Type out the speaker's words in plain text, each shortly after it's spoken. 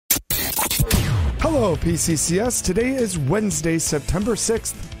Hello, P-CCS. Today is Wednesday, September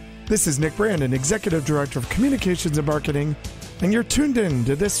 6th. This is Nick Brandon, Executive Director of Communications and Marketing, and you're tuned in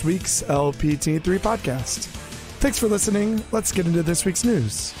to this week's LPT3 podcast. Thanks for listening. Let's get into this week's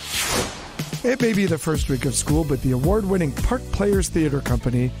news. It may be the first week of school, but the award-winning Park Players Theater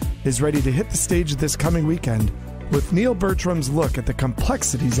Company is ready to hit the stage this coming weekend with Neil Bertram's look at the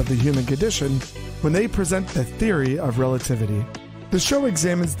complexities of the human condition when they present the Theory of Relativity. The show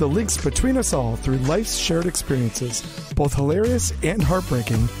examines the links between us all through life's shared experiences, both hilarious and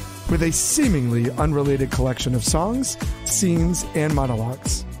heartbreaking, with a seemingly unrelated collection of songs, scenes, and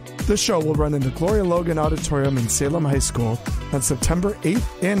monologues. The show will run in the Gloria Logan Auditorium in Salem High School on September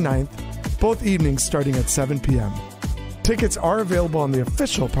 8th and 9th, both evenings starting at 7 p.m. Tickets are available on the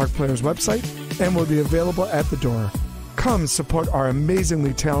official Park Players website and will be available at the door. Come support our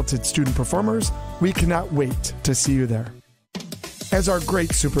amazingly talented student performers. We cannot wait to see you there. As our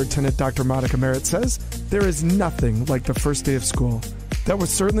great superintendent, Dr. Monica Merritt, says, there is nothing like the first day of school. That was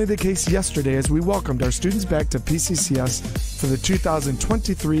certainly the case yesterday as we welcomed our students back to P-CCS for the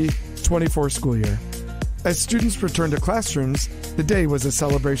 2023-24 school year. As students returned to classrooms, the day was a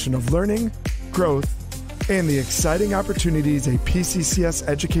celebration of learning, growth, and the exciting opportunities a P-CCS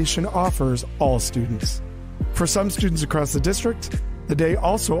education offers all students. For some students across the district, the day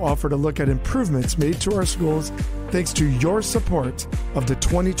also offered a look at improvements made to our schools thanks to your support of the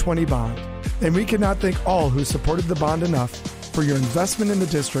 2020 bond. And we cannot thank all who supported the bond enough for your investment in the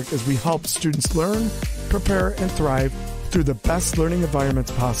district as we help students learn, prepare, and thrive through the best learning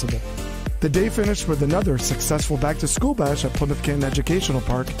environments possible. The day finished with another successful back-to-school bash at Plymouth Canton Educational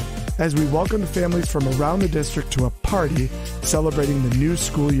Park as we welcomed families from around the district to a party celebrating the new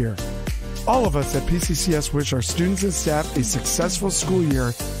school year. All of us at P-CCS wish our students and staff a successful school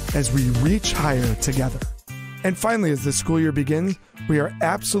year as we reach higher together. And finally, as the school year begins, we are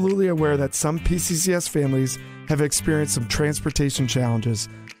absolutely aware that some P-CCS families have experienced some transportation challenges.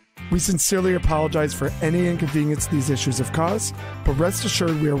 We sincerely apologize for any inconvenience these issues have caused, but rest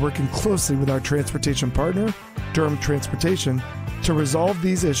assured we are working closely with our transportation partner, Durham Transportation, to resolve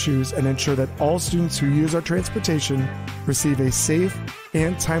these issues and ensure that all students who use our transportation receive a safe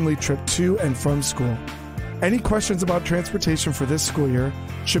and timely trip to and from school. Any questions about transportation for this school year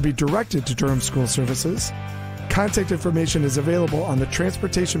should be directed to Durham School Services. Contact information is available on the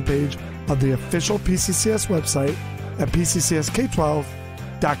transportation page of the official P-CCS website at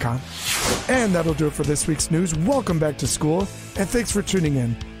pccsk12.com. And that'll do it for this week's news. Welcome back to school, and thanks for tuning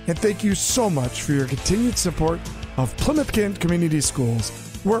in. And thank you so much for your continued support of Plymouth Canton Community Schools,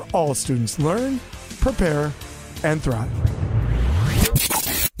 where all students learn, prepare, and thrive.